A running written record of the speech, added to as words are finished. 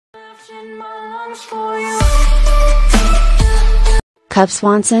Cub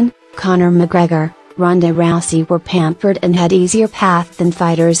Swanson, Conor McGregor, Ronda Rousey were pampered and had easier path than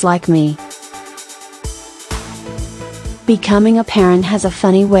fighters like me. Becoming a parent has a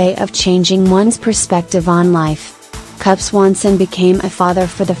funny way of changing one's perspective on life. Cub Swanson became a father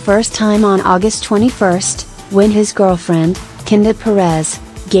for the first time on August 21st, when his girlfriend, Kinda Perez,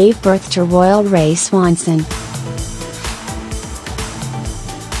 gave birth to Royal Ray Swanson.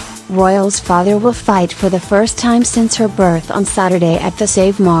 Royal's father will fight for the first time since her birth on Saturday at the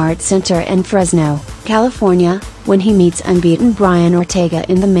Save Mart Center in Fresno, California, when he meets unbeaten Brian Ortega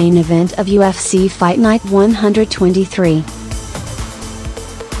in the main event of UFC Fight Night 123.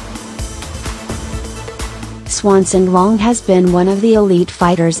 Swanson long has been one of the elite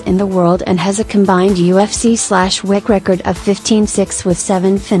fighters in the world and has a combined UFC/WIC record of 15-6 with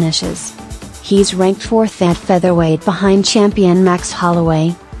 7 finishes. He's ranked 4th at featherweight behind champion Max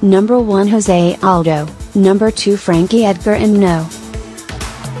Holloway, number 1 Jose Aldo, number 2 Frankie Edgar and No.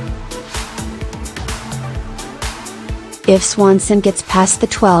 If Swanson gets past the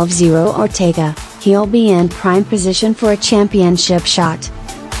 12-0 Ortega, he'll be in prime position for a championship shot.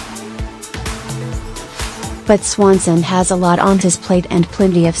 But Swanson has a lot on his plate and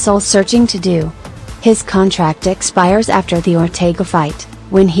plenty of soul-searching to do. His contract expires after the Ortega fight,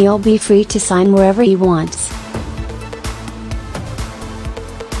 when he'll be free to sign wherever he wants.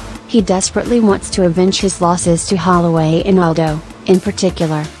 He desperately wants to avenge his losses to Holloway and Aldo, in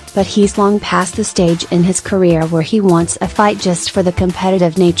particular, but he's long past the stage in his career where he wants a fight just for the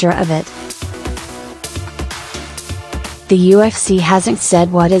competitive nature of it. The UFC hasn't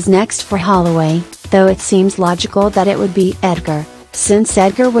said what is next for Holloway, though it seems logical that it would be Edgar, since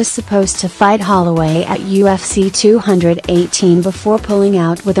Edgar was supposed to fight Holloway at UFC 218 before pulling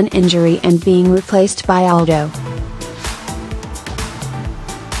out with an injury and being replaced by Aldo.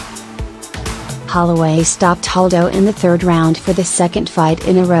 Holloway stopped Aldo in the 3rd round for the 2nd fight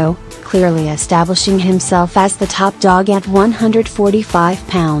in a row, clearly establishing himself as the top dog at 145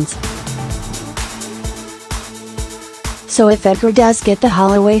 pounds. So if Edgar does get the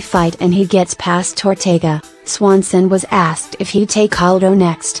Holloway fight and he gets past Ortega, Swanson was asked if he'd take Aldo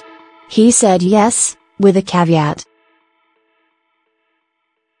next. He said yes, with a caveat.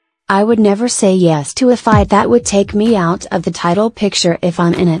 "I would never say yes to a fight that would take me out of the title picture if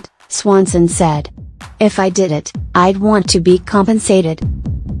I'm in it," Swanson said. "If I did it, I'd want to be compensated.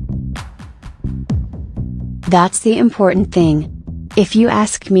 That's the important thing. If you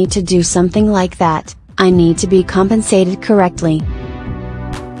ask me to do something like that, I need to be compensated correctly."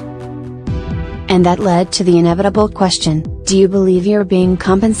 And that led to the inevitable question, do you believe you're being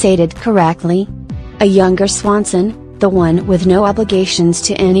compensated correctly? A younger Swanson, the one with no obligations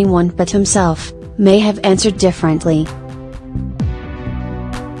to anyone but himself, may have answered differently.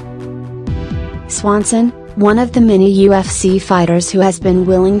 Swanson, one of the many UFC fighters who has been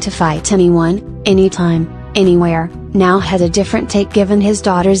willing to fight anyone, anytime, anywhere, now has a different take given his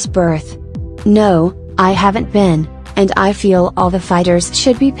daughter's birth. "No, I haven't been, and I feel all the fighters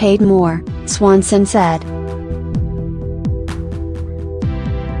should be paid more," Swanson said.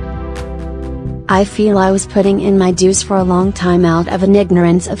 "I feel I was putting in my dues for a long time out of an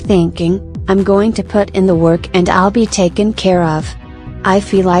ignorance of thinking, I'm going to put in the work and I'll be taken care of. I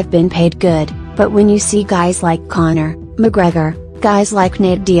feel I've been paid good. But when you see guys like Conor McGregor, guys like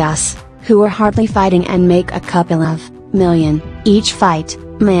Nate Diaz, who are hardly fighting and make a couple of million each fight,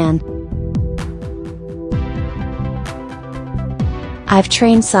 man. I've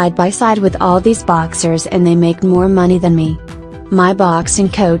trained side by side with all these boxers and they make more money than me. My boxing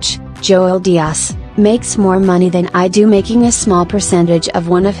coach, Joel Diaz, makes more money than I do making a small percentage of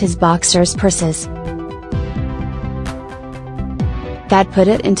one of his boxers' purses." That put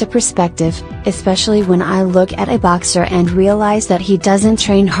it into perspective, especially when I look at a boxer and realize that he doesn't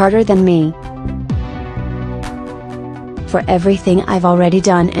train harder than me. For everything I've already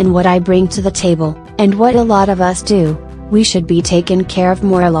done and what I bring to the table, and what a lot of us do, we should be taken care of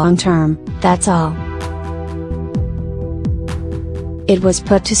more long term, that's all. It was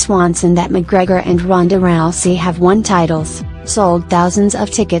put to Swanson that McGregor and Ronda Rousey have won titles, sold thousands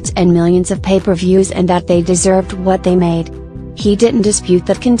of tickets and millions of pay-per-views and that they deserved what they made. He didn't dispute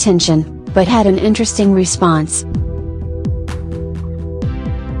that contention, but had an interesting response.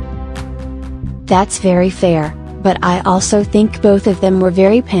 "That's very fair, but I also think both of them were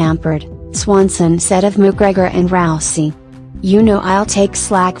very pampered," Swanson said of McGregor and Rousey. "You know I'll take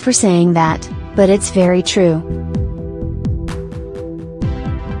slack for saying that, but it's very true.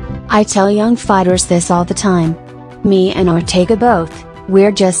 I tell young fighters this all the time. Me and Ortega both,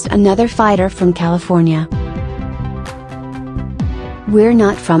 we're just another fighter from California. We're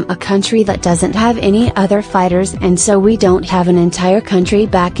not from a country that doesn't have any other fighters, and so we don't have an entire country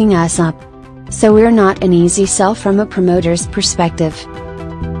backing us up. So we're not an easy sell from a promoter's perspective.